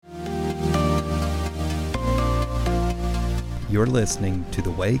You're listening to the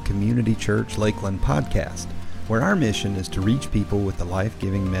Way Community Church Lakeland podcast, where our mission is to reach people with the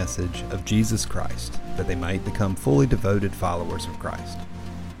life-giving message of Jesus Christ, that they might become fully devoted followers of Christ.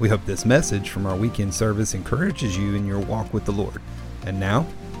 We hope this message from our weekend service encourages you in your walk with the Lord. And now,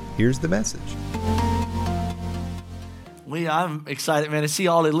 here's the message. I'm excited, man, to see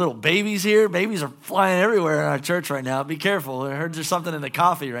all the little babies here. Babies are flying everywhere in our church right now. Be careful. I heard there's something in the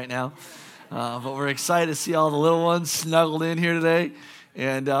coffee right now. But we're excited to see all the little ones snuggled in here today.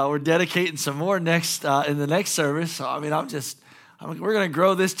 And we're dedicating some more in the next service. So, we're going to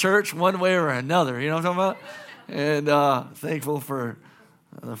grow this church one way or another. You know what I'm talking about? And thankful for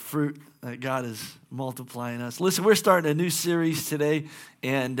the fruit that God is multiplying us. Listen, we're starting a new series today,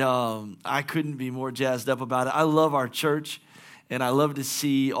 and I couldn't be more jazzed up about it. I love our church, and I love to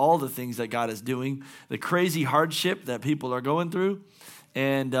see all the things that God is doing, the crazy hardship that people are going through,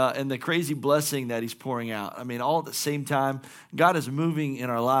 and the crazy blessing that he's pouring out. All at the same time, God is moving in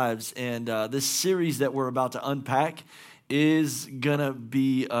our lives, and this series that we're about to unpack is going to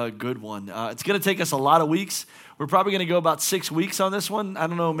be a good one. It's going to take us a lot of weeks. We're probably going to go about 6 weeks on this one. I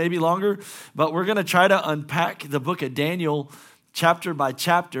don't know, maybe longer, but we're going to try to unpack the book of Daniel chapter by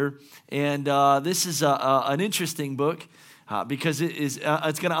chapter, and this is an interesting book because it's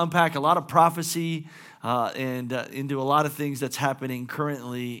going to unpack a lot of prophecy, and into a lot of things that's happening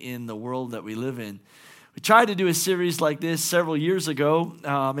currently in the world that we live in. We tried to do a series like this several years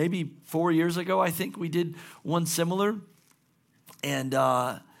ago, maybe 4 years ago, I think we did one similar. And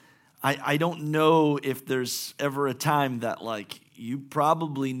I don't know if there's ever a time that, you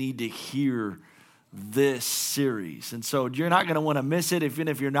probably need to hear this series. And so you're not going to want to miss it. Even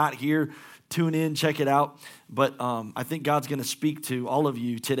if you're not here, tune in, check it out. But I think God's going to speak to all of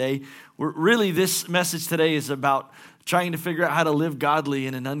you today. This message today is about trying to figure out how to live godly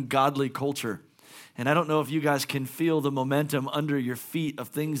in an ungodly culture. And I don't know if you guys can feel the momentum under your feet of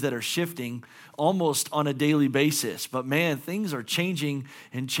things that are shifting almost on a daily basis. But man, things are changing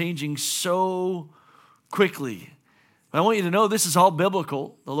and changing so quickly. I want you to know this is all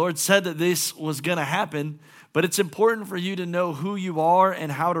biblical. The Lord said that this was going to happen. But it's important for you to know who you are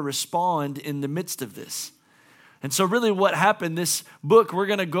and how to respond in the midst of this. And so really what happened, this book, we're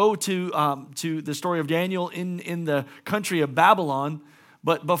going to go to the story of Daniel in the country of Babylon.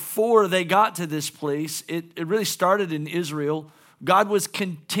 But before they got to this place, it really started in Israel. God was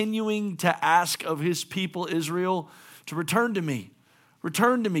continuing to ask of his people Israel to return to me,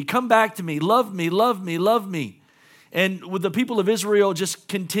 come back to me, love me, love me, love me. And with the people of Israel just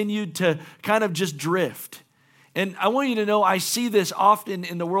continued to kind of just drift. And I want you to know, I see this often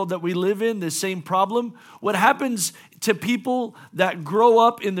in the world that we live in, this same problem. What happens to people that grow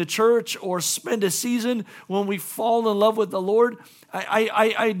up in the church or spend a season when we fall in love with the Lord,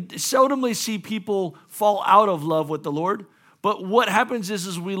 I seldomly see people fall out of love with the Lord. But what happens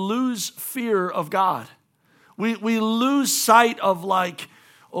is we lose fear of God. We lose sight of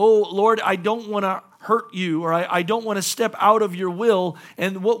oh, Lord, I don't want to hurt you, or I don't want to step out of your will.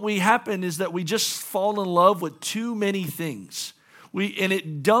 And what happen is that we just fall in love with too many things. And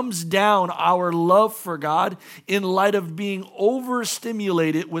it dumbs down our love for God in light of being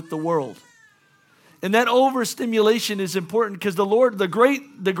overstimulated with the world. And that overstimulation is important because the Lord, the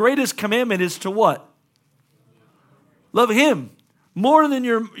greatest commandment is to what? Love him. More than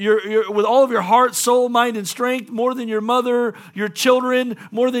your with all of your heart, soul, mind, and strength, more than your mother, your children,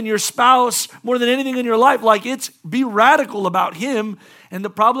 more than your spouse, more than anything in your life. Be radical about him. And the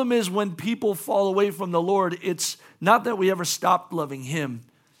problem is when people fall away from the Lord, it's not that we ever stopped loving him.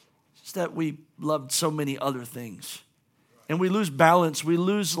 It's that we loved so many other things. And we lose balance. We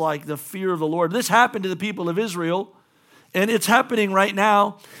lose the fear of the Lord. This happened to the people of Israel. And it's happening right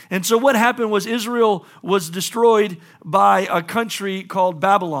now. And so what happened was Israel was destroyed by a country called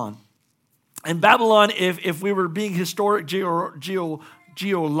Babylon. And Babylon, if we were being historic,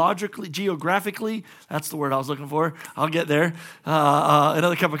 geographically, that's the word I was looking for. I'll get there.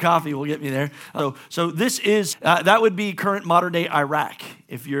 Another cup of coffee will get me there. So this is, that would be current modern day Iraq,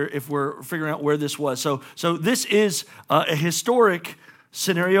 if we're figuring out where this was. So this is a historic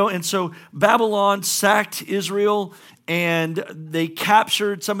scenario. And so Babylon sacked Israel, and they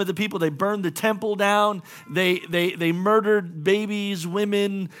captured some of the people. They burned the temple down. They murdered babies,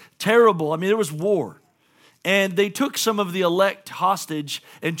 women. Terrible. There was war. And they took some of the elect hostage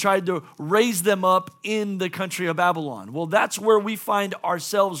and tried to raise them up in the country of Babylon. Well, that's where we find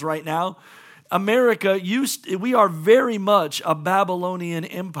ourselves right now. America, we are very much a Babylonian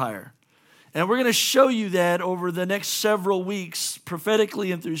empire. And we're going to show you that over the next several weeks,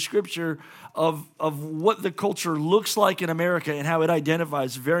 prophetically and through Scripture, of what the culture looks like in America and how it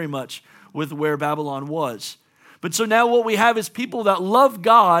identifies very much with where Babylon was. But so now what we have is people that love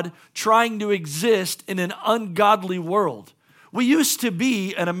God trying to exist in an ungodly world. We used to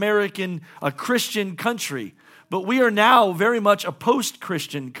be a Christian country, but we are now very much a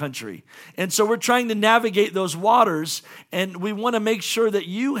post-Christian country. And so we're trying to navigate those waters, and we want to make sure that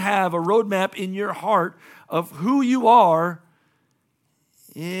you have a roadmap in your heart of who you are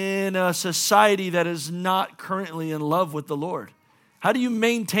in a society that is not currently in love with the Lord. How do you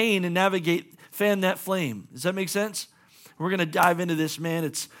maintain and navigate, fan that flame? Does that make sense? We're going to dive into this, man.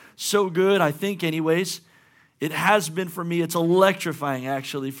 It's so good, I think, anyways. It has been for me. It's electrifying,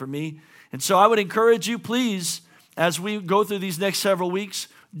 actually, for me. And so I would encourage you, please, as we go through these next several weeks,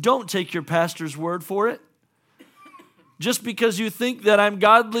 don't take your pastor's word for it. Just because you think that I'm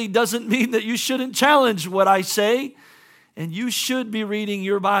godly doesn't mean that you shouldn't challenge what I say. And you should be reading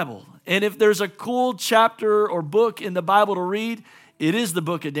your Bible. And if there's a cool chapter or book in the Bible to read, it is the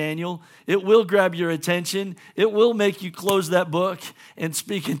book of Daniel. It will grab your attention. It will make you close that book and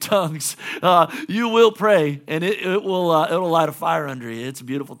speak in tongues. You will pray, and it'll light a fire under you. It's a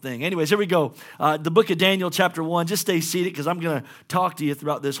beautiful thing. Anyways, here we go. The book of Daniel, chapter 1. Just stay seated because I'm going to talk to you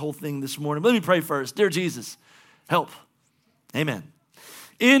throughout this whole thing this morning. Let me pray first. Dear Jesus, help. Amen.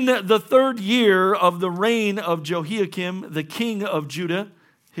 In the 3rd year of the reign of Jehoiakim, the king of Judah,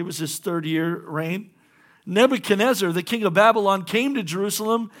 it was his 3rd year reign, Nebuchadnezzar, the king of Babylon, came to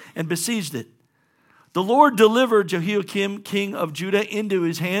Jerusalem and besieged it. The Lord delivered Jehoiakim, king of Judah, into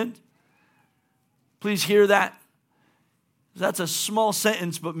his hand. Please hear that. That's a small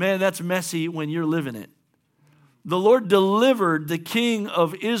sentence, but man, that's messy when you're living it. The Lord delivered the king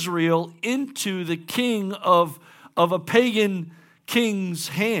of Israel into the king of a pagan king's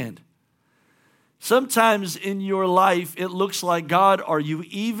hand. Sometimes in your life, it looks like, God, are you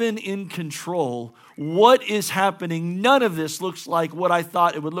even in control? What is happening? None of this looks like what I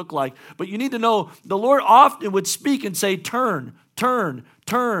thought it would look like. But you need to know the Lord often would speak and say, turn, turn,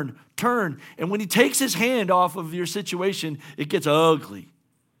 turn, turn. And when he takes his hand off of your situation, it gets ugly.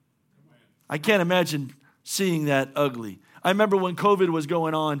 I can't imagine seeing that ugly. I remember when COVID was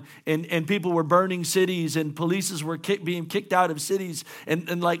going on and people were burning cities and police were being kicked out of cities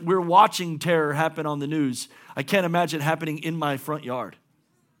and like we're watching terror happen on the news. I can't imagine it happening in my front yard.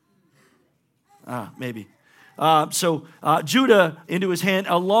 Maybe. So Judah into his hand.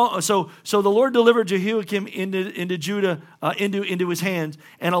 So the Lord delivered Jehoiakim into Judah into his hand,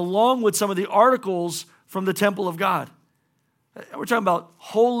 and along with some of the articles from the temple of God. We're talking about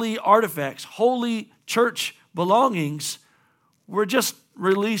holy artifacts, holy church belongings were just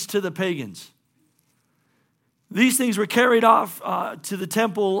released to the pagans. These things were carried off to the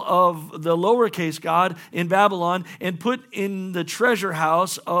temple of the lowercase god in Babylon and put in the treasure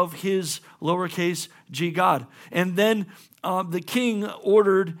house of his lowercase g god. And then the king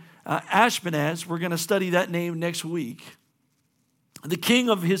ordered Ashpenaz, we're going to study that name next week, the king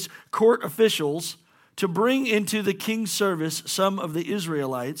of his court officials, to bring into the king's service some of the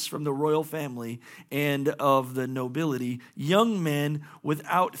Israelites from the royal family and of the nobility, young men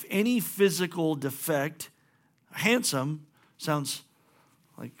without any physical defect, handsome, sounds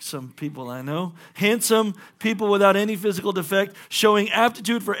like some people I know, handsome people without any physical defect, showing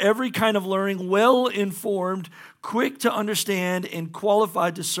aptitude for every kind of learning, well-informed, quick to understand, and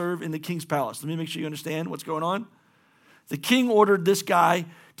qualified to serve in the king's palace. Let me make sure you understand what's going on. The king ordered this guy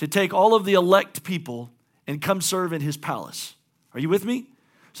to take all of the elect people and come serve in his palace. Are you with me?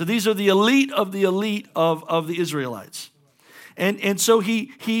 So these are the elite of the Israelites. And so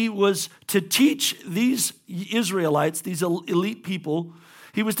he was to teach these Israelites, these elite people,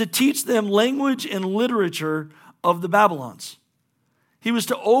 he was to teach them language and literature of the Babylons. He was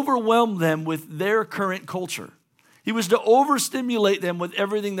to overwhelm them with their current culture. He was to overstimulate them with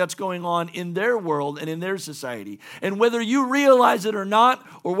everything that's going on in their world and in their society. And whether you realize it or not,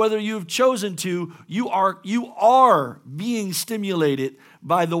 or whether you've chosen to, you are being stimulated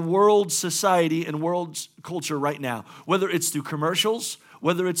by the world's society and world's culture right now. Whether it's through commercials,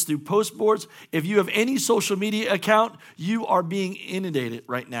 whether it's through post boards, if you have any social media account, you are being inundated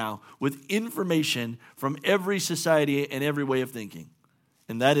right now with information from every society and every way of thinking.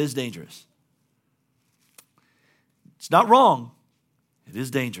 And that is dangerous. It's not wrong. It is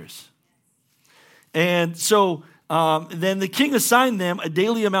dangerous. And so then the king assigned them a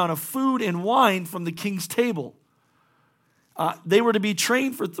daily amount of food and wine from the king's table. They were to be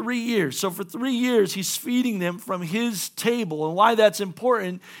trained for 3 years. So for 3 years, he's feeding them from his table. And why that's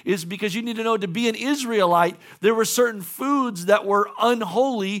important is because you need to know, to be an Israelite, there were certain foods that were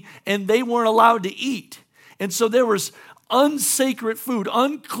unholy and they weren't allowed to eat. And so there was unsacred food,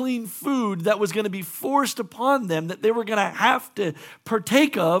 unclean food that was going to be forced upon them, that they were going to have to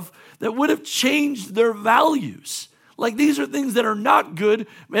partake of, that would have changed their values. Like, these are things that are not good.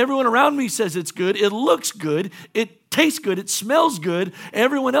 Everyone around me says it's good. It looks good. It tastes good. It smells good.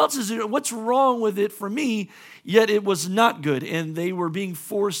 Everyone else is, what's wrong with it for me? Yet it was not good. And they were being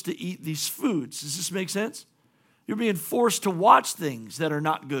forced to eat these foods. Does this make sense? You're being forced to watch things that are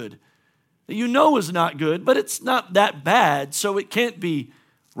not good, that you know is not good, but it's not that bad, so it can't be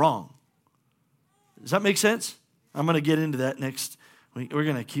wrong. Does that make sense? I'm going to get into that next. We're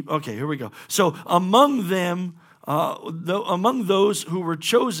going to keep, okay, here we go. So among them, among those who were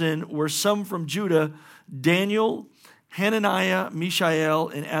chosen were some from Judah, Daniel, Hananiah, Mishael,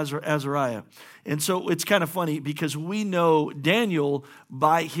 and Azariah. And so it's kind of funny because we know Daniel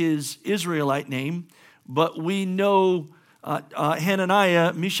by his Israelite name, but we know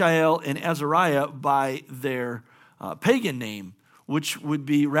Hananiah, Mishael, and Azariah by their pagan name, which would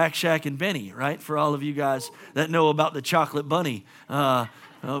be Rakshak and Benny, right? For all of you guys that know about the chocolate bunny.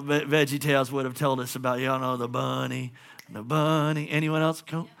 VeggieTales would have told us about, y'all know the bunny. Anyone else?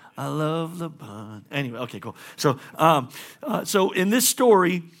 Cool. I love the bunny. Anyway, okay, cool. So in this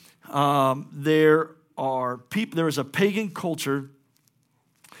story, there is a pagan culture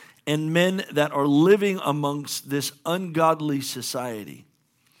and men that are living amongst this ungodly society.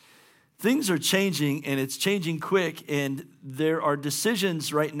 Things are changing, and it's changing quick, and there are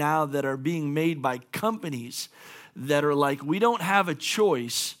decisions right now that are being made by companies that are like, we don't have a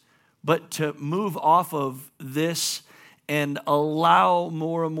choice but to move off of this and allow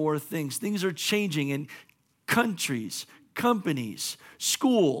more and more things. Things are changing, and countries, companies,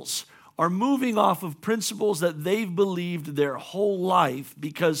 schools are moving off of principles that they've believed their whole life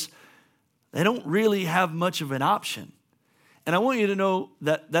because they don't really have much of an option. And I want you to know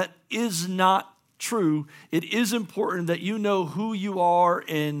that that is not true. It is important that you know who you are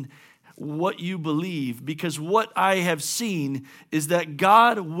and what you believe, because what I have seen is that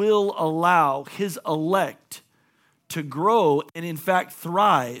God will allow his elect to grow and in fact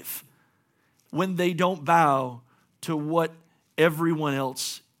thrive when they don't bow to what everyone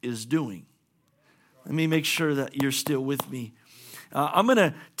else is doing. Let me make sure that you're still with me. I'm going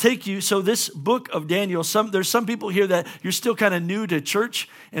to take you, so this book of Daniel, there's some people here that you're still kind of new to church,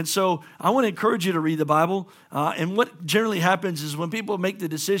 and so I want to encourage you to read the Bible. And what generally happens is when people make the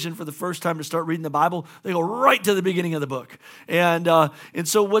decision for the first time to start reading the Bible, they go right to the beginning of the book. And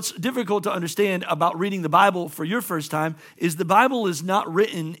so what's difficult to understand about reading the Bible for your first time is the Bible is not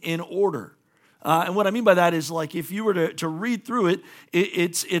written in order. And what I mean by that is, like, if you were to read through it,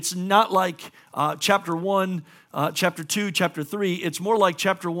 it's not like chapter 1, chapter 2, chapter 3. It's more like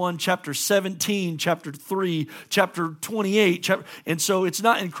chapter 1, chapter 17, chapter 3, chapter 28. And so it's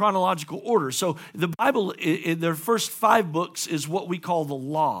not in chronological order. So the Bible, in their first 5 books, is what we call the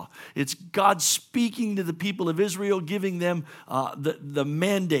law. It's God speaking to the people of Israel, giving them the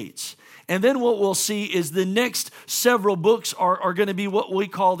mandates. And then what we'll see is the next several books are going to be what we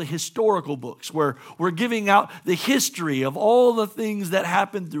call the historical books, where we're giving out the history of all the things that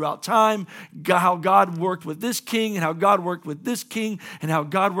happened throughout time, how God worked with this king, and how God worked with this king, and how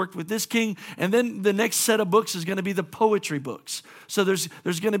God worked with this king. And then the next set of books is going to be the poetry books. So there's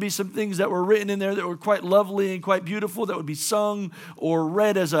going to be some things that were written in there that were quite lovely and quite beautiful that would be sung or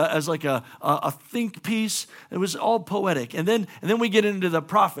read as like a think piece. It was all poetic. And then we get into the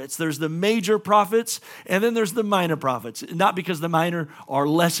prophets. There's the major prophets, and then there's the minor prophets. Not because the minor are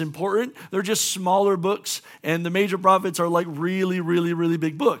less important. They're just smaller books, and the major prophets are like really, really, really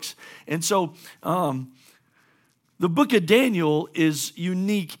big books. And so the book of Daniel is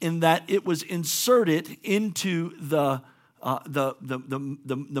unique in that it was inserted into the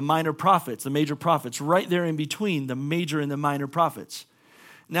minor prophets, the major prophets, right there in between the major and the minor prophets.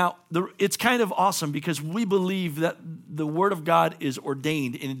 Now, it's kind of awesome because we believe that the Word of God is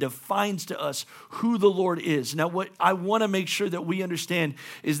ordained and it defines to us who the Lord is. Now, what I want to make sure that we understand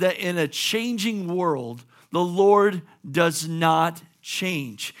is that in a changing world, the Lord does not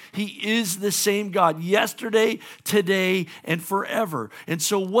change. He is the same God yesterday, today, and forever. And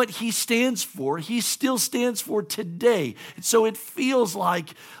so what he stands for, he still stands for today. And so it feels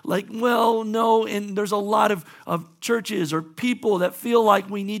like, well, no, and there's a lot of churches or people that feel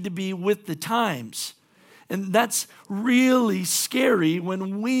like we need to be with the times. And that's really scary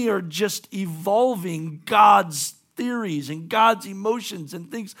when we are just evolving God's theories and God's emotions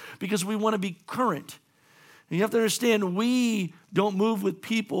and things because we want to be current. And you have to understand, we don't move with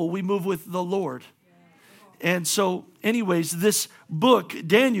people, we move with the Lord. And so, anyways, this book,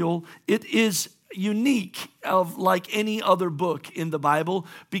 Daniel, it is unique of like any other book in the Bible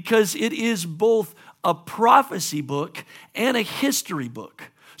because it is both a prophecy book, and a history book.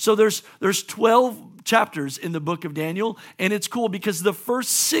 So there's 12 chapters in the book of Daniel, and it's cool because the first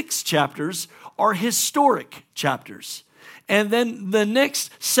 6 chapters are historic chapters. And then the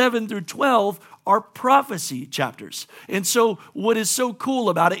next 7 through 12 are prophecy chapters. And so what is so cool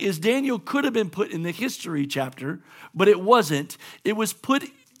about it is Daniel could have been put in the history chapter, but it wasn't. It was put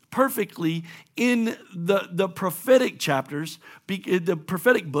perfectly in the prophetic chapters, the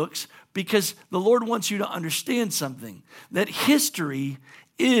prophetic books, because the Lord wants you to understand something, that history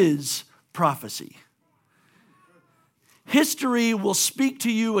is prophecy. History will speak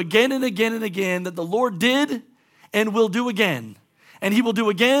to you again and again and again that the Lord did and will do again. And he will do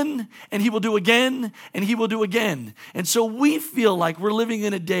again, and he will do again, and he will do again. And so we feel like we're living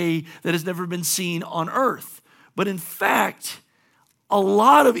in a day that has never been seen on earth. But in fact, a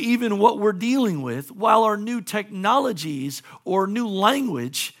lot of even what we're dealing with, while our new technologies or new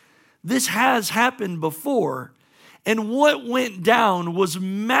language, this has happened before. And what went down was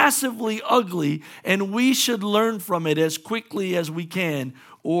massively ugly, and we should learn from it as quickly as we can,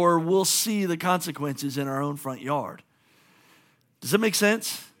 or we'll see the consequences in our own front yard. Does that make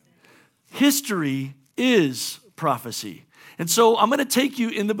sense? History is prophecy. And so I'm going to take you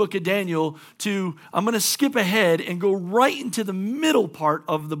in the book of Daniel I'm going to skip ahead and go right into the middle part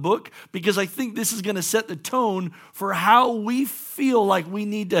of the book, because I think this is going to set the tone for how we feel like we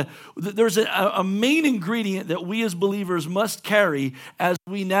need to. There's a main ingredient that we as believers must carry as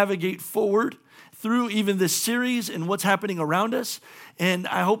we navigate forward through even this series and what's happening around us. And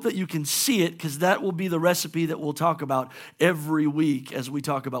I hope that you can see it, because that will be the recipe that we'll talk about every week as we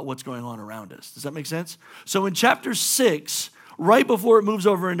talk about what's going on around us. Does that make sense? So in chapter 6, right before it moves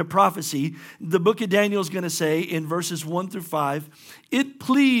over into prophecy, the book of Daniel is going to say in verses 1 through 5, it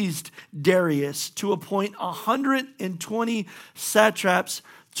pleased Darius to appoint 120 satraps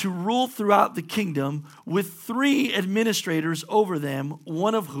to rule throughout the kingdom, with 3 administrators over them,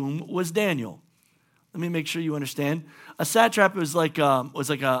 one of whom was Daniel. Let me make sure you understand. A satrap was like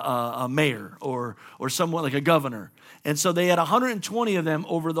a mayor or someone like a governor. And so they had 120 of them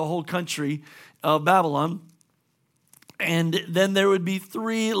over the whole country of Babylon. And then there would be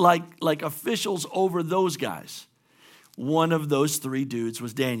 3 like officials over those guys. One of those 3 dudes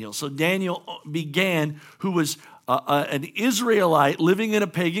was Daniel. So Daniel began, who was an Israelite living in a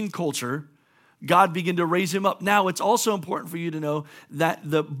pagan culture. God began to raise him up. Now, it's also important for you to know that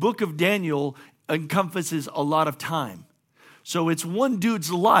the book of Daniel encompasses a lot of time. So it's one dude's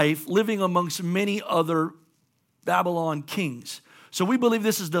life living amongst many other Babylon kings. So we believe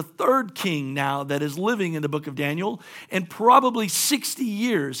this is the 3rd king now that is living in the book of Daniel, and probably 60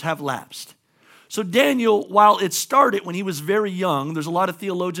 years have lapsed. So Daniel, while it started when he was very young, there's a lot of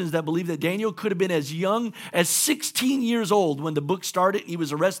theologians that believe that Daniel could have been as young as 16 years old when the book started. He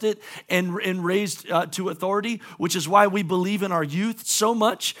was arrested and raised to authority, which is why we believe in our youth so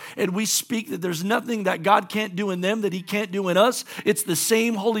much. And we speak that there's nothing that God can't do in them that he can't do in us. It's the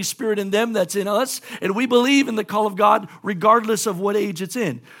same Holy Spirit in them that's in us. And we believe in the call of God regardless of what age it's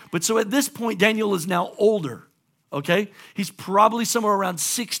in. But so at this point, Daniel is now older. Okay? He's probably somewhere around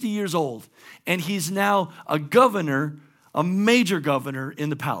 60 years old. And he's now a governor, a major governor in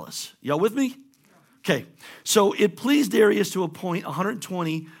the palace. Y'all with me? Okay. So it pleased Darius to appoint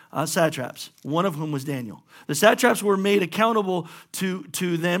 120 satraps, one of whom was Daniel. The satraps were made accountable to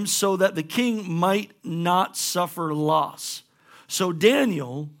them so that the king might not suffer loss. So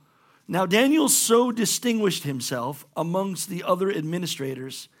Daniel so distinguished himself amongst the other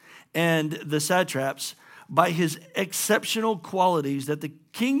administrators and the satraps by his exceptional qualities that the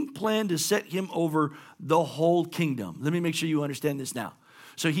king planned to set him over the whole kingdom. Let me make sure you understand this now.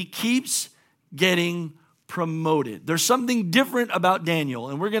 So he keeps getting promoted. There's something different about Daniel,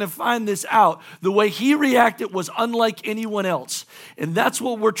 and we're going to find this out. The way he reacted was unlike anyone else. And that's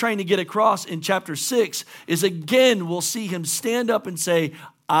what we're trying to get across in chapter 6, is again, we'll see him stand up and say,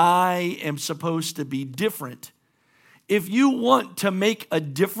 I am supposed to be different. If you want to make a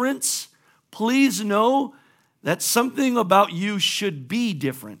difference, please know that something about you should be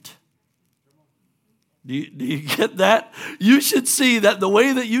different. Do you get that? You should see that the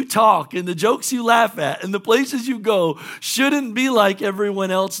way that you talk and the jokes you laugh at and the places you go shouldn't be like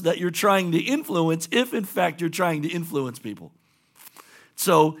everyone else that you're trying to influence, if in fact you're trying to influence people.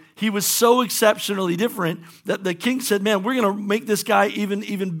 So he was so exceptionally different that the king said, man, we're going to make this guy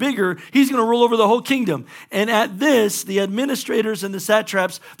even bigger. He's going to rule over the whole kingdom. And at this, the administrators and the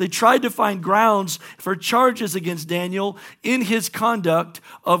satraps, they tried to find grounds for charges against Daniel in his conduct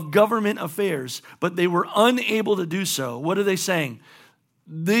of government affairs, but they were unable to do so. What are they saying?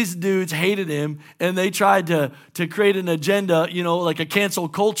 these dudes hated him, and they tried to create an agenda, like a cancel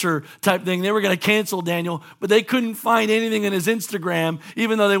culture type thing. They were going to cancel Daniel, but they couldn't find anything in his Instagram,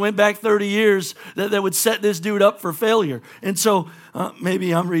 even though they went back 30 years, that would set this dude up for failure. And so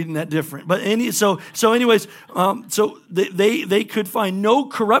maybe I'm reading that different. But anyways, they could find no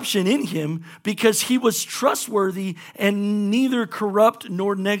corruption in him because he was trustworthy and neither corrupt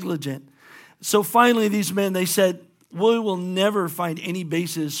nor negligent. So finally, these men, they said, we will never find any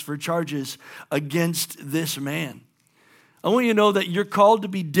basis for charges against this man. I want you to know that you're called to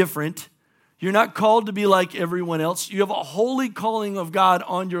be different. You're not called to be like everyone else. You have a holy calling of God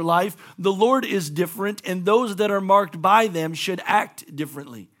on your life. The Lord is different, and those that are marked by them should act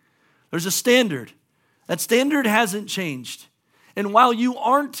differently. There's a standard. That standard hasn't changed. And while you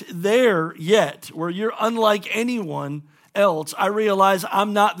aren't there yet, where you're unlike anyone else, I realize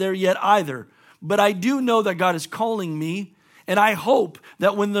I'm not there yet either. But I do know that God is calling me, and I hope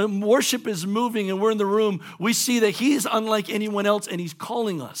that when the worship is moving and we're in the room, we see that He's unlike anyone else and He's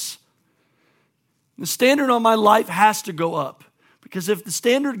calling us. The standard on my life has to go up, because if the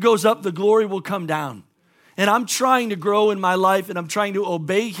standard goes up, the glory will come down. And I'm trying to grow in my life, and I'm trying to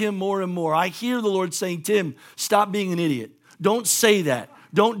obey Him more and more. I hear the Lord saying, Tim, stop being an idiot. Don't say that.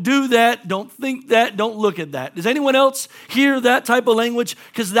 Don't do that. Don't think that. Don't look at that. Does anyone else hear that type of language?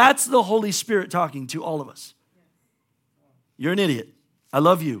 Because that's the Holy Spirit talking to all of us. You're an idiot. I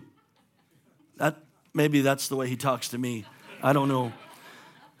love you. Maybe that's the way He talks to me. I don't know.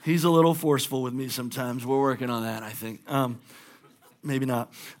 He's a little forceful with me sometimes. We're working on that, I think. Maybe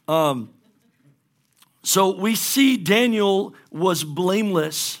not. So we see Daniel was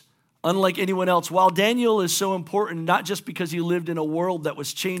blameless, unlike anyone else. While Daniel is so important, not just because he lived in a world that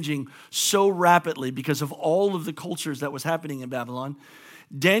was changing so rapidly because of all of the cultures that was happening in Babylon,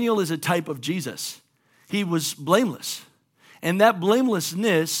 Daniel is a type of Jesus. He was blameless. And that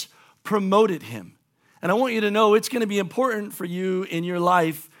blamelessness promoted him. And I want you to know it's going to be important for you in your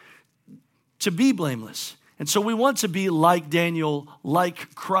life to be blameless. And so we want to be like Daniel,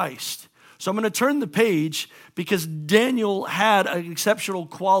 like Christ. So I'm going to turn the page because Daniel had an exceptional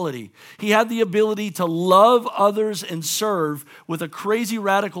quality. He had the ability to love others and serve with a crazy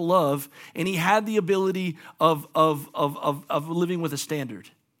radical love, and he had the ability of living with a standard.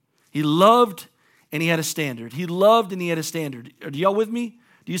 He loved and he had a standard. He loved and he had a standard. Are y'all with me?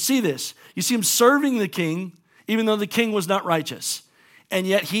 Do you see this? You see him serving the king, even though the king was not righteous, and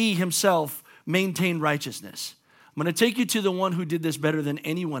yet he himself maintained righteousness. I'm going to take you to the one who did this better than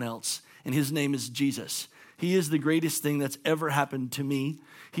anyone else, and his name is Jesus. He is the greatest thing that's ever happened to me.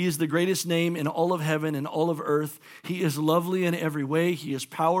 He is the greatest name in all of heaven and all of earth. He is lovely in every way. He is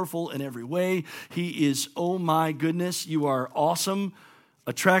powerful in every way. He is, oh my goodness, you are awesome,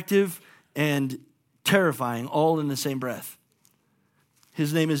 attractive, and terrifying, all in the same breath.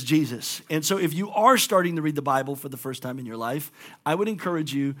 His name is Jesus. And so if you are starting to read the Bible for the first time in your life, I would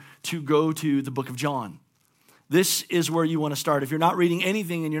encourage you to go to the book of John. This is where you want to start. If you're not reading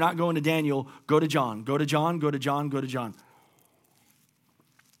anything and you're not going to Daniel, go to John. Go to John, go to John, go to John.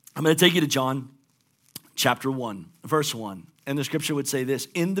 I'm going to take you to John chapter 1, verse 1. And the scripture would say this: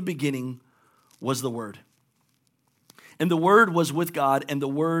 in the beginning was the Word. And the Word was with God, and the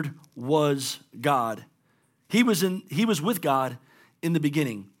Word was God. He was with God in the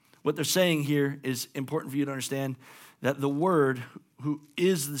beginning. What they're saying here is important for you to understand, that the Word, who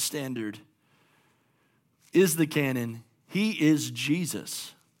is the standard, is the canon. He is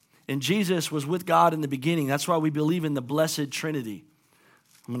Jesus. And Jesus was with God in the beginning. That's why we believe in the blessed Trinity.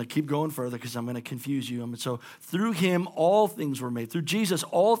 I'm going to keep going further because I'm going to confuse you. So through him, all things were made. Through Jesus,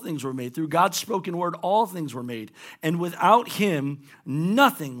 all things were made. Through God's spoken word, all things were made. And without him,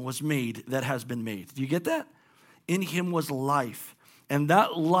 nothing was made that has been made. Do you get that? In him was life. And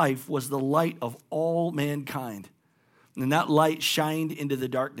that life was the light of all mankind. And that light shined into the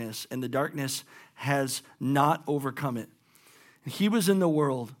darkness, and the darkness has not overcome it. He was in the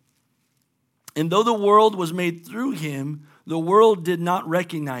world. And though the world was made through him, the world did not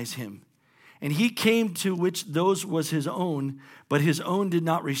recognize him. And he came to which those was his own, but his own did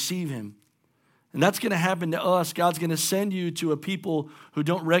not receive him. And that's going to happen to us. God's going to send you to a people who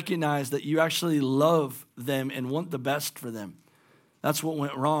don't recognize that you actually love them and want the best for them. That's what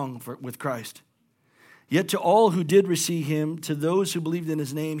went wrong with Christ. Yet to all who did receive him, to those who believed in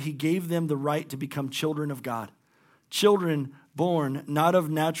his name, he gave them the right to become children of God. Children born not of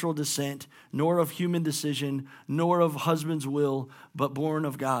natural descent, nor of human decision, nor of husband's will, but born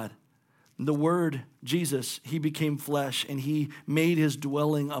of God. The Word, Jesus, he became flesh, and he made his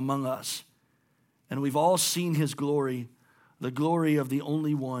dwelling among us. And we've all seen his glory, the glory of the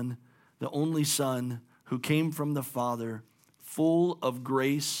only one, the only Son, who came from the Father, full of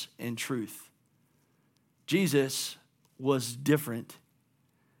grace and truth. Jesus was different.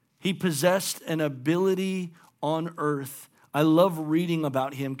 He possessed an ability on earth. I love reading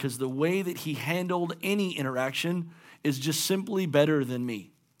about him because the way that he handled any interaction is just simply better than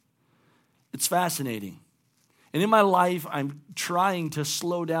me. It's fascinating. And in my life, I'm trying to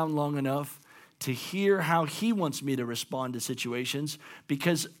slow down long enough to hear how he wants me to respond to situations,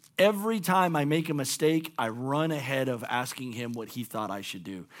 because every time I make a mistake, I run ahead of asking him what he thought I should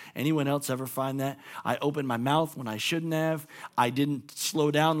do. Anyone else ever find that? I opened my mouth when I shouldn't have. I didn't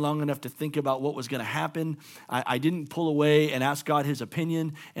slow down long enough to think about what was going to happen. I didn't pull away and ask God his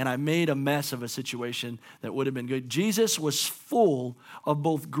opinion, and I made a mess of a situation that would have been good. Jesus was full of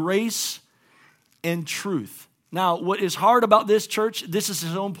both grace and truth. Now, what is hard about this, church, this is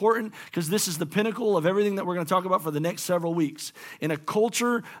so important because this is the pinnacle of everything that we're going to talk about for the next several weeks. In a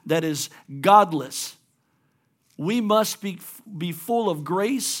culture that is godless, we must be full of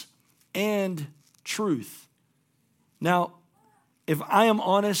grace and truth. Now, if I am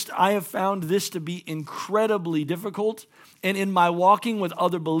honest, I have found this to be incredibly difficult. And in my walking with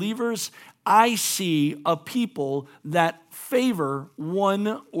other believers, I see a people that favor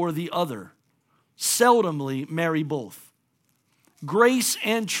one or the other. Seldomly marry both. Grace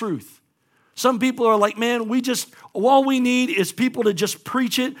and truth. Some people are like, man, all we need is people to just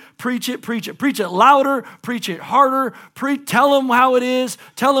preach it louder, preach it harder, tell them how it is,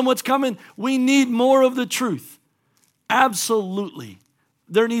 tell them what's coming. We need more of the truth. Absolutely.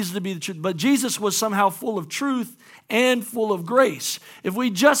 There needs to be the truth. But Jesus was somehow full of truth and full of grace. If we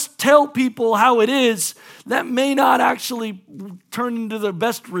just tell people how it is, that may not actually turn into the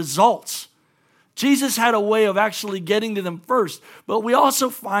best results. Jesus had a way of actually getting to them first. But we also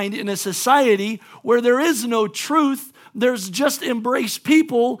find in a society where there is no truth, there's just embrace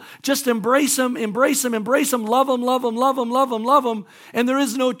people, just embrace them, love them, and there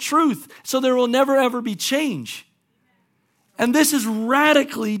is no truth. So there will never, ever be change. And this is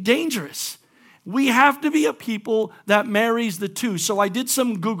radically dangerous. We have to be a people that marries the two. So I did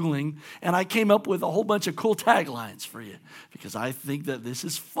some Googling, and I came up with a whole bunch of cool taglines for you because I think that this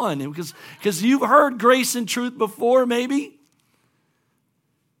is fun. Because you've heard grace and truth before, maybe.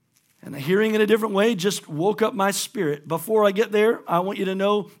 And hearing it a different way just woke up my spirit. Before I get there, I want you to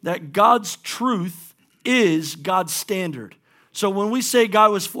know that God's truth is God's standard. So when we say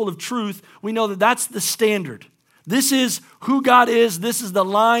God was full of truth, we know that that's the standard. This is who God is. This is the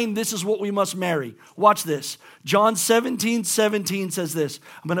line. This is what we must marry. Watch this. John 17:17 says this.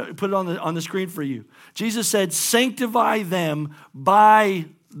 I'm going to put it on the screen for you. Jesus said, sanctify them by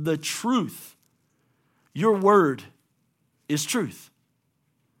the truth. Your word is truth.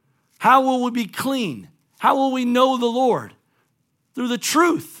 How will we be clean? How will we know the Lord? Through the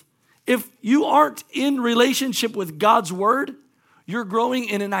truth. If you aren't in relationship with God's word, you're growing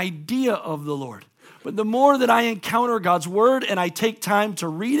in an idea of the Lord. But the more that I encounter God's word and I take time to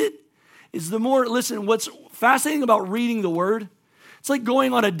read it, is the more, listen, what's fascinating about reading the word, it's like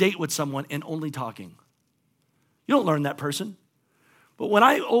going on a date with someone and only talking. You don't learn that person. But when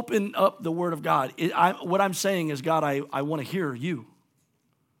I open up the word of God, what I'm saying is, God, I want to hear you.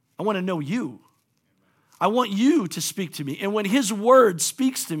 I want to know you. I want you to speak to me. And when his word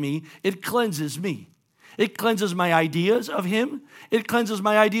speaks to me, it cleanses me. It cleanses my ideas of him. It cleanses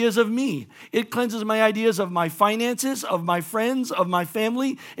my ideas of me. It cleanses my ideas of my finances, of my friends, of my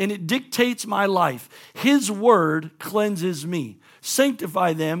family, and it dictates my life. His word cleanses me.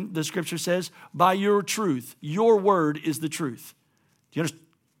 Sanctify them, the scripture says, by your truth. Your word is the truth. Do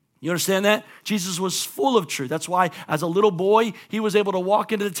you understand that? Jesus was full of truth. That's why, as a little boy, he was able to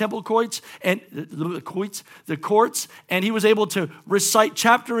walk into the temple courts, and the courts, and he was able to recite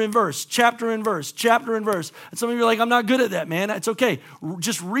chapter and verse. And some of you are like, I'm not good at that, man. It's okay.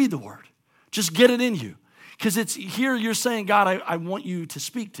 Just read the word. Just get it in you. Because it's here you're saying, God, I want you to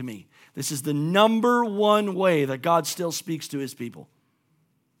speak to me. This is the number one way that God still speaks to his people.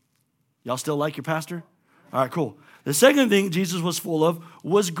 Y'all still like your pastor? All right, cool. The second thing Jesus was full of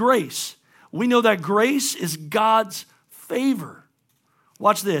was grace. We know that grace is God's favor.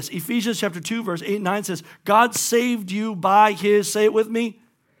 Watch this. Ephesians chapter 2, verse 8 and 9 says, God saved you by his, say it with me,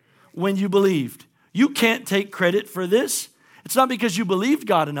 when you believed. You can't take credit for this. It's not because you believed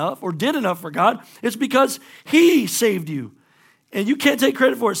God enough or did enough for God. It's because he saved you. And you can't take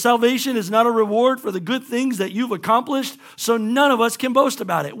credit for it. Salvation is not a reward for the good things that you've accomplished, so none of us can boast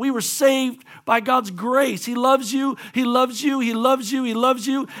about it. We were saved by God's grace. He loves you, he loves you, he loves you, he loves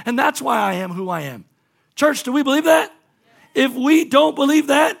you, and that's why I am who I am. Church, do we believe that? If we don't believe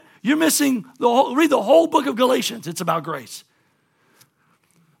that, you're missing read the whole book of Galatians. It's about grace.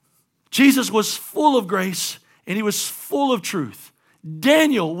 Jesus was full of grace and he was full of truth.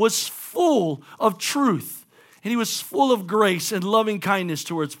 Daniel was full of truth, and he was full of grace and loving kindness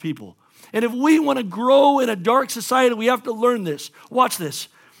towards people. And if we want to grow in a dark society, we have to learn this. Watch this.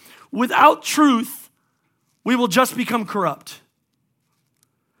 Without truth, we will just become corrupt.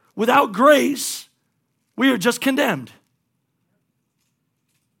 Without grace, we are just condemned.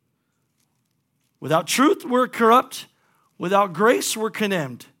 Without truth, we're corrupt. Without grace, we're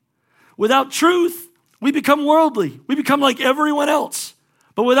condemned. Without truth, we become worldly. We become like everyone else.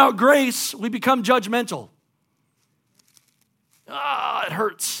 But without grace, we become judgmental. It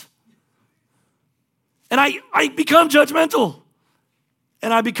hurts. And I become judgmental.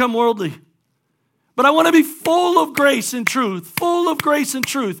 And I become worldly. But I want to be full of grace and truth. Full of grace and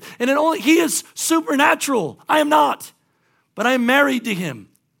truth. And he is supernatural. I am not. But I am married to him.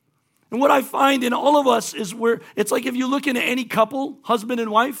 And what I find in all of us is it's like if you look into any couple, husband and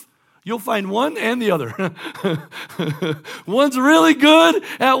wife, you'll find one and the other. One's really good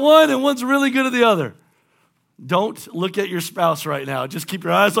at one and one's really good at the other. Don't look at your spouse right now. Just keep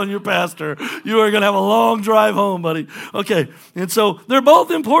your eyes on your pastor. You are going to have a long drive home, buddy. Okay, and so they're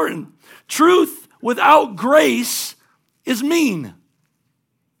both important. Truth without grace is mean.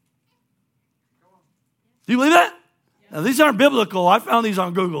 Do you believe that? Now, these aren't biblical. I found these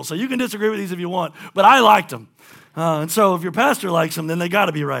on Google, so you can disagree with these if you want, but I liked them. And so if your pastor likes them, then they got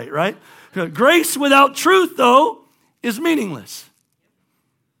to be right? Grace without truth, though, is meaningless.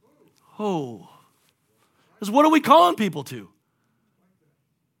 Oh. Because what are we calling people to?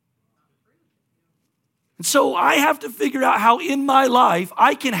 And so I have to figure out how in my life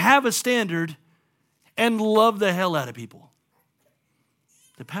I can have a standard and love the hell out of people.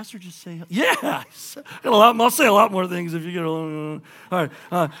 Did Pastor just say, yeah, I'll say a lot more things if you get along. All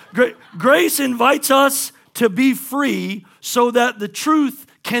right. Grace invites us to be free so that the truth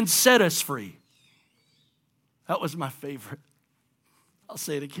can set us free. That was my favorite. I'll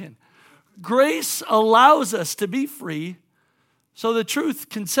say it again. Grace allows us to be free so the truth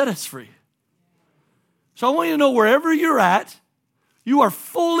can set us free. So I want you to know wherever you're at, you are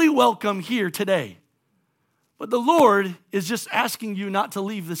fully welcome here today. But the Lord is just asking you not to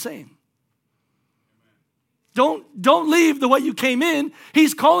leave the same. Don't leave the way you came in.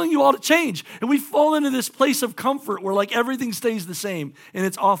 He's calling you all to change. And we fall into this place of comfort where like everything stays the same, and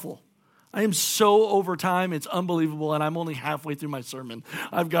it's awful. I am so over time, it's unbelievable, and I'm only halfway through my sermon.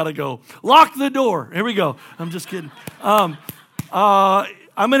 I've got to go. Lock the door. Here we go. I'm just kidding.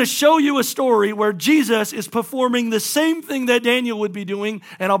 I'm going to show you a story where Jesus is performing the same thing that Daniel would be doing,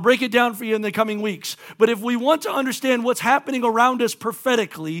 and I'll break it down for you in the coming weeks. But if we want to understand what's happening around us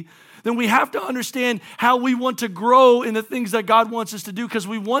prophetically, then we have to understand how we want to grow in the things that God wants us to do, because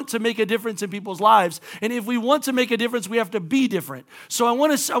we want to make a difference in people's lives. And if we want to make a difference, we have to be different. So I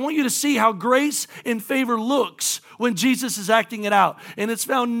want you to see how grace and favor looks when Jesus is acting it out. And it's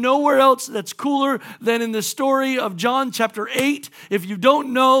found nowhere else that's cooler than in the story of John chapter 8. If you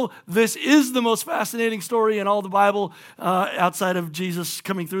don't know, this is the most fascinating story in all the Bible outside of Jesus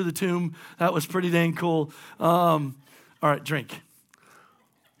coming through the tomb. That was pretty dang cool. All right, drink.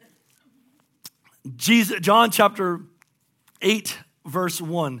 John chapter 8, verse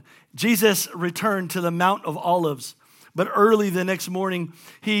 1. Jesus returned to the Mount of Olives, but early the next morning,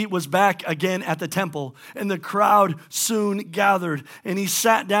 he was back again at the temple, and the crowd soon gathered, and he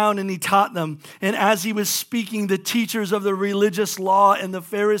sat down and he taught them. And as he was speaking, the teachers of the religious law and the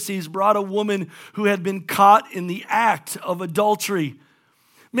Pharisees brought a woman who had been caught in the act of adultery.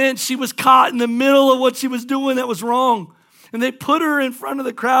 Man, she was caught in the middle of what she was doing that was wrong. And they put her in front of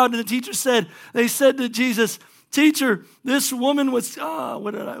the crowd, and the teacher said to Jesus, "Teacher, this woman was this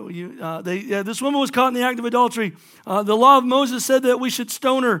woman was caught in the act of adultery. The law of Moses said that we should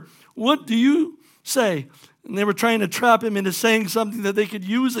stone her. What do you say?" And they were trying to trap him into saying something that they could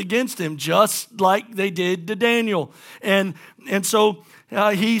use against him, just like they did to Daniel. And so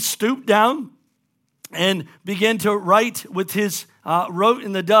he stooped down and began to write wrote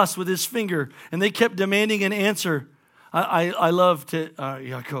in the dust with his finger, and they kept demanding an answer. I love to,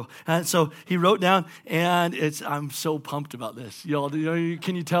 yeah, cool. And so he wrote down, and I'm so pumped about this. Y'all,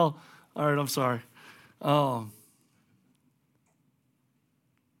 can you tell? All right, I'm sorry.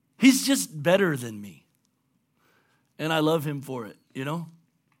 He's just better than me. And I love him for it,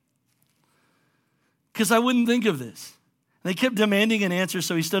 Because I wouldn't think of this. And they kept demanding an answer,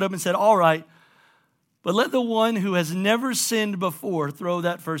 so he stood up and said, "All right, but let the one who has never sinned before throw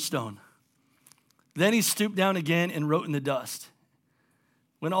that first stone." Then he stooped down again and wrote in the dust.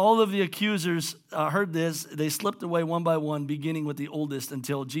 When all of the accusers heard this, they slipped away one by one, beginning with the oldest,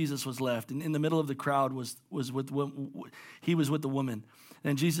 until Jesus was left. And in the middle of the crowd he was with the woman.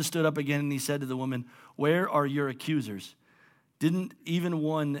 Then Jesus stood up again and he said to the woman, "Where are your accusers? Didn't even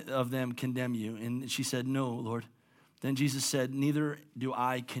one of them condemn you?" And she said, "No, Lord." Then Jesus said, "Neither do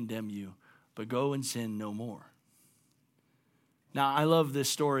I condemn you, but go and sin no more." Now, I love this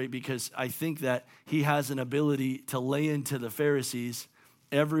story because I think that he has an ability to lay into the Pharisees,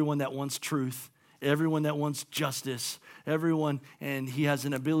 everyone that wants truth, everyone that wants justice, everyone, and he has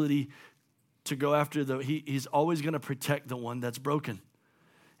an ability to go after he's always going to protect the one that's broken.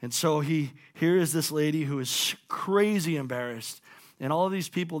 And so here is this lady who is crazy embarrassed, and all of these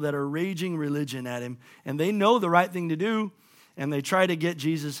people that are raging religion at him, and they know the right thing to do, and they try to get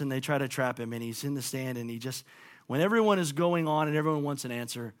Jesus and they try to trap him, and he's in the stand, and he just, when everyone is going on and everyone wants an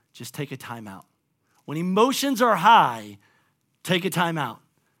answer, just take a time out. When emotions are high, take a time out.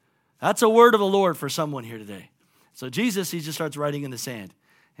 That's a word of the Lord for someone here today. So Jesus, he just starts writing in the sand.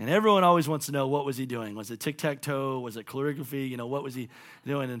 And everyone always wants to know, what was he doing? Was it tic-tac-toe? Was it calligraphy? What was he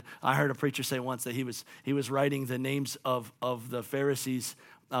doing? And I heard a preacher say once that he was writing the names of the Pharisees'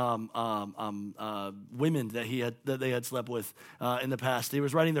 women that they had slept with in the past. He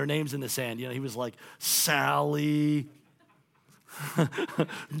was writing their names in the sand. He was like Sally,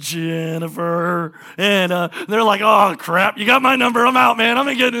 Jennifer, and they're like, "Oh crap, you got my number. I'm out, man. I'm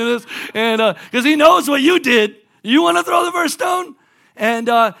not getting into this." And because he knows what you did, you want to throw the first stone. And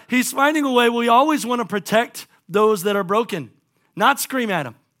he's finding a way. We always want to protect those that are broken, not scream at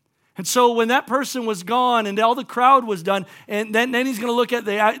them. And so when that person was gone and all the crowd was done, and then he's going to look at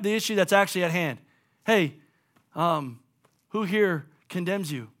the issue that's actually at hand. Hey, who here condemns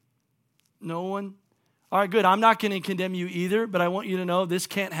you? No one? All right, good. I'm not going to condemn you either, but I want you to know this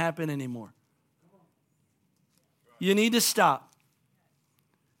can't happen anymore. You need to stop.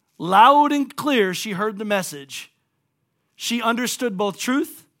 Loud and clear, she heard the message. She understood both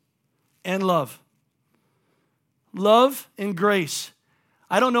truth and love. Love and grace.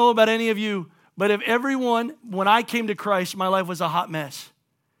 I don't know about any of you, but if everyone, when I came to Christ, my life was a hot mess.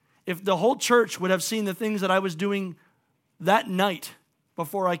 If the whole church would have seen the things that I was doing that night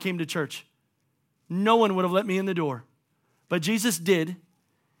before I came to church, no one would have let me in the door. But Jesus did,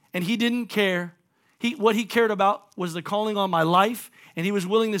 and he didn't care. What he cared about was the calling on my life, and he was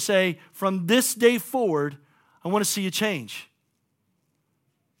willing to say, from this day forward, I want to see you change.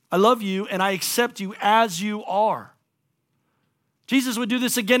 I love you and I accept you as you are. Jesus would do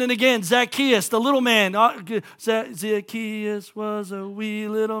this again and again. Zacchaeus, the little man. Zacchaeus was a wee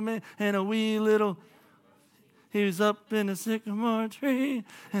little man and a wee little. He was up in a sycamore tree.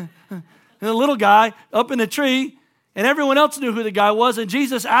 And the little guy up in the tree, and everyone else knew who the guy was. And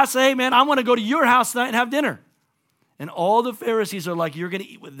Jesus asked, "Hey man, I want to go to your house tonight and have dinner." And all the Pharisees are like, "You're going to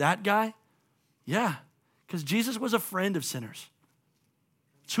eat with that guy?" Yeah. Because Jesus was a friend of sinners.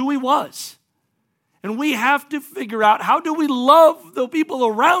 It's who he was. And we have to figure out, how do we love the people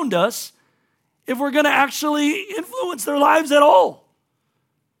around us if we're going to actually influence their lives at all?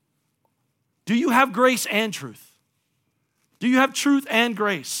 Do you have grace and truth? Do you have truth and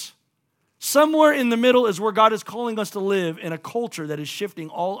grace? Somewhere in the middle is where God is calling us to live in a culture that is shifting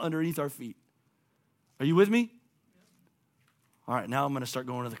all underneath our feet. Are you with me? All right, now I'm going to start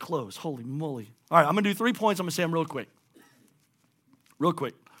going to the close. Holy moly. All right, I'm going to do 3 points. I'm going to say them real quick. Real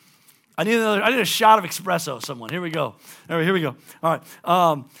quick. I need a shot of espresso, someone. Here we go. All right, here we go. All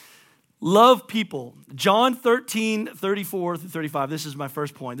right. Love people. John 13:34-35. This is my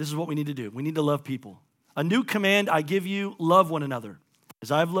first point. This is what we need to do. We need to love people. A new command I give you, love one another.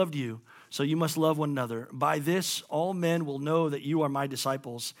 As I've loved you, so you must love one another. By this, all men will know that you are my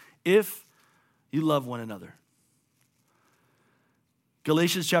disciples, if you love one another.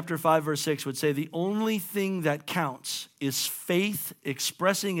 Galatians chapter 5, verse 6 would say the only thing that counts is faith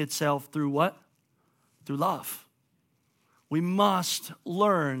expressing itself through what? Through love. We must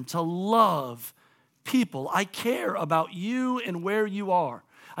learn to love people. I care about you and where you are.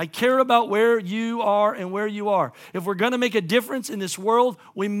 I care about where you are and where you are. If we're going to make a difference in this world,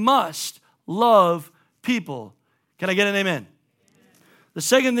 we must love people. Can I get an amen? The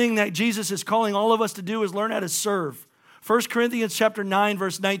second thing that Jesus is calling all of us to do is learn how to serve. 1 Corinthians chapter 9,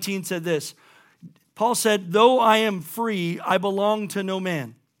 verse 19 said this. Paul said, though I am free, I belong to no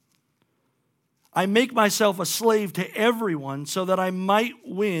man. I make myself a slave to everyone so that I might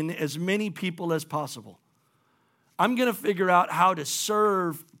win as many people as possible. I'm going to figure out how to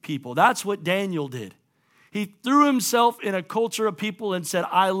serve people. That's what Daniel did. He threw himself in a culture of people and said,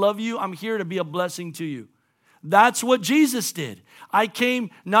 I love you. I'm here to be a blessing to you. That's what Jesus did. I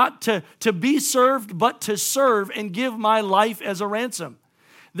came not to be served, but to serve and give my life as a ransom.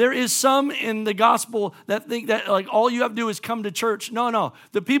 There is some in the gospel that think that like all you have to do is come to church. No.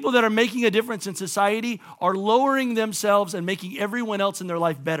 The people that are making a difference in society are lowering themselves and making everyone else in their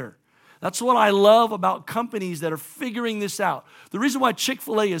life better. That's what I love about companies that are figuring this out. The reason why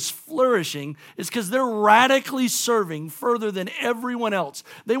Chick-fil-A is flourishing is because they're radically serving further than everyone else.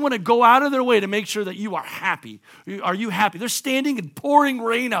 They want to go out of their way to make sure that you are happy. Are you happy? They're standing in pouring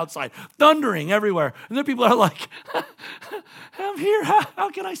rain outside, thundering everywhere. And then people are like, I'm here.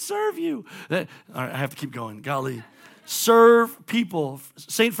 How can I serve you? All right, I have to keep going. Golly. Serve people.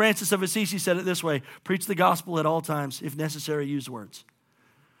 St. Francis of Assisi said it this way: preach the gospel at all times. If necessary, use words.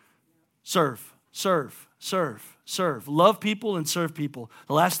 Serve, serve, serve, serve. Love people and serve people.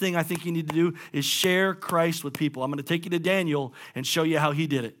 The last thing I think you need to do is share Christ with people. I'm going to take you to Daniel and show you how he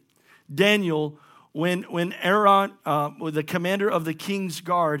did it. Daniel, when Aaron, the commander of the king's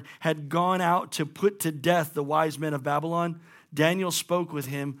guard, had gone out to put to death the wise men of Babylon, Daniel spoke with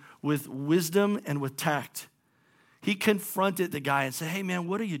him with wisdom and with tact. He confronted the guy and said, hey man,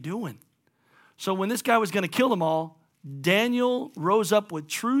 what are you doing? So when this guy was going to kill them all, Daniel rose up with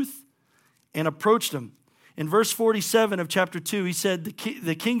truth and approached him. In verse 47 of chapter 2, he said,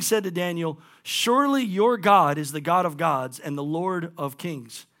 the king said to Daniel, surely your God is the God of gods and the Lord of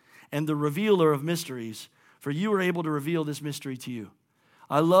kings and the revealer of mysteries, for you are able to reveal this mystery to you.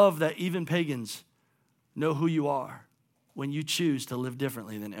 I love that even pagans know who you are when you choose to live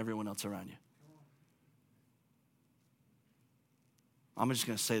differently than everyone else around you. I'm just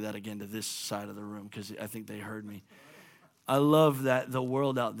going to say that again to this side of the room because I think they heard me. I love that the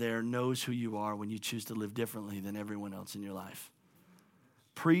world out there knows who you are when you choose to live differently than everyone else in your life.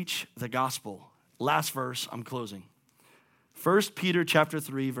 Preach the gospel. Last verse, I'm closing. 1 Peter chapter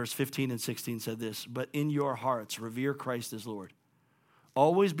 3, verse 15 and 16 said this, but in your hearts revere Christ as Lord.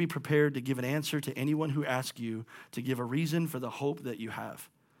 Always be prepared to give an answer to anyone who asks you to give a reason for the hope that you have.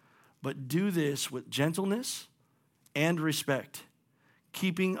 But do this with gentleness and respect,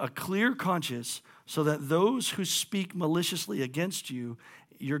 keeping a clear conscience so that those who speak maliciously against you,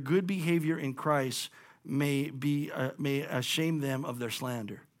 your good behavior in Christ may shame them of their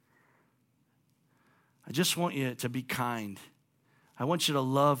slander. I just want you to be kind. I want you to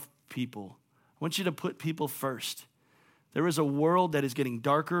love people. I want you to put people first. There is a world that is getting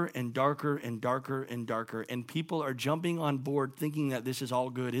darker and darker and darker and darker, and people are jumping on board thinking that this is all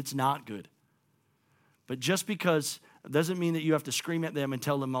good. It's not good. But just because it doesn't mean that you have to scream at them and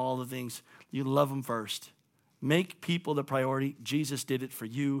tell them all the things. You love them first. Make people the priority. Jesus did it for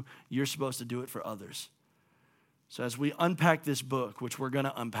you. You're supposed to do it for others. So as we unpack this book, which we're going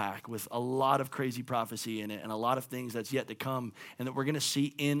to unpack with a lot of crazy prophecy in it and a lot of things that's yet to come and that we're going to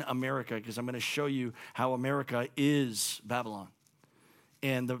see in America, because I'm going to show you how America is Babylon.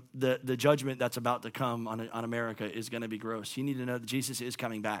 And the judgment that's about to come on America is going to be gross. You need to know that Jesus is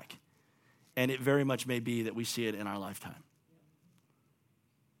coming back. And it very much may be that we see it in our lifetime.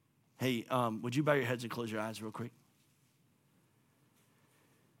 Hey, would you bow your heads and close your eyes real quick?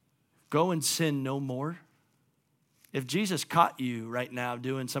 Go and sin no more. If Jesus caught you right now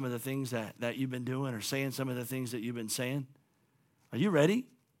doing some of the things that you've been doing or saying some of the things that you've been saying, are you ready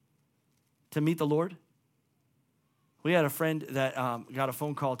to meet the Lord? We had a friend that got a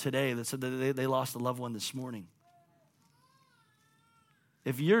phone call today that said that they lost a loved one this morning.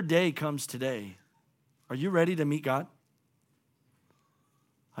 If your day comes today, are you ready to meet God?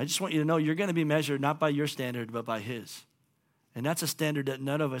 I just want you to know you're going to be measured not by your standard, but by His. And that's a standard that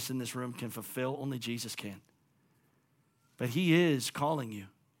none of us in this room can fulfill. Only Jesus can. But He is calling you.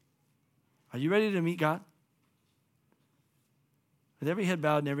 Are you ready to meet God? With every head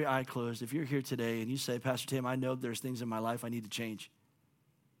bowed and every eye closed, if you're here today and you say, Pastor Tim, I know there's things in my life I need to change.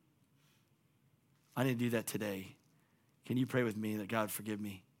 I need to do that today. Can you pray with me that God forgive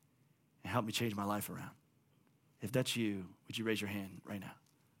me and help me change my life around? If that's you, would you raise your hand right now?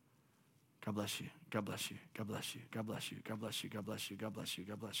 God bless you. God bless you. God bless you. God bless you. God bless you. God bless you. God bless you.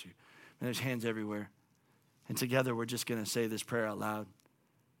 God bless you. And there's hands everywhere. And together we're just going to say this prayer out loud.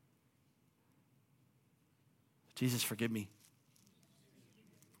 Jesus, forgive me.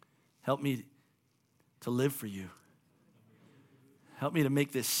 Help me to live for you. Help me to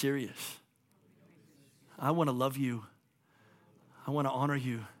make this serious. I want to love you. I want to honor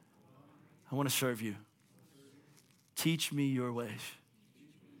you. I want to serve you. Teach me your ways.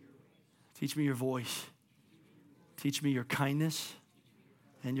 Teach me your voice. Teach me your kindness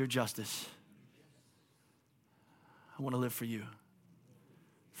and your justice. I want to live for you.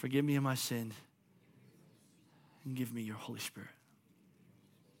 Forgive me of my sin and give me your Holy Spirit.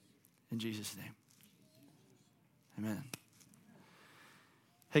 In Jesus' name. Amen.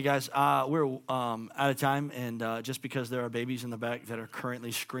 Hey guys, we're out of time, and just because there are babies in the back that are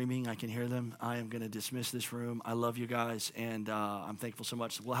currently screaming, I can hear them, I am going to dismiss this room. I love you guys, and I'm thankful so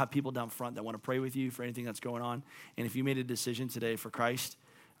much. We'll have people down front that want to pray with you for anything that's going on, and if you made a decision today for Christ,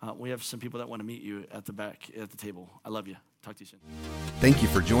 we have some people that want to meet you at the back at the table. I love you. Talk to you soon. Thank you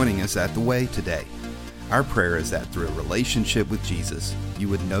for joining us at The Way today. Our prayer is that through a relationship with Jesus, you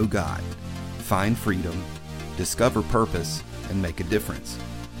would know God, find freedom, discover purpose, and make a difference.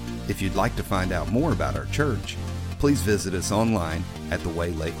 If you'd like to find out more about our church, please visit us online at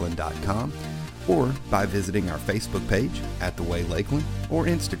thewaylakeland.com or by visiting our Facebook page at The Way Lakeland or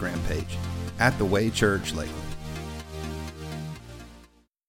Instagram page at The Way Church Lakeland.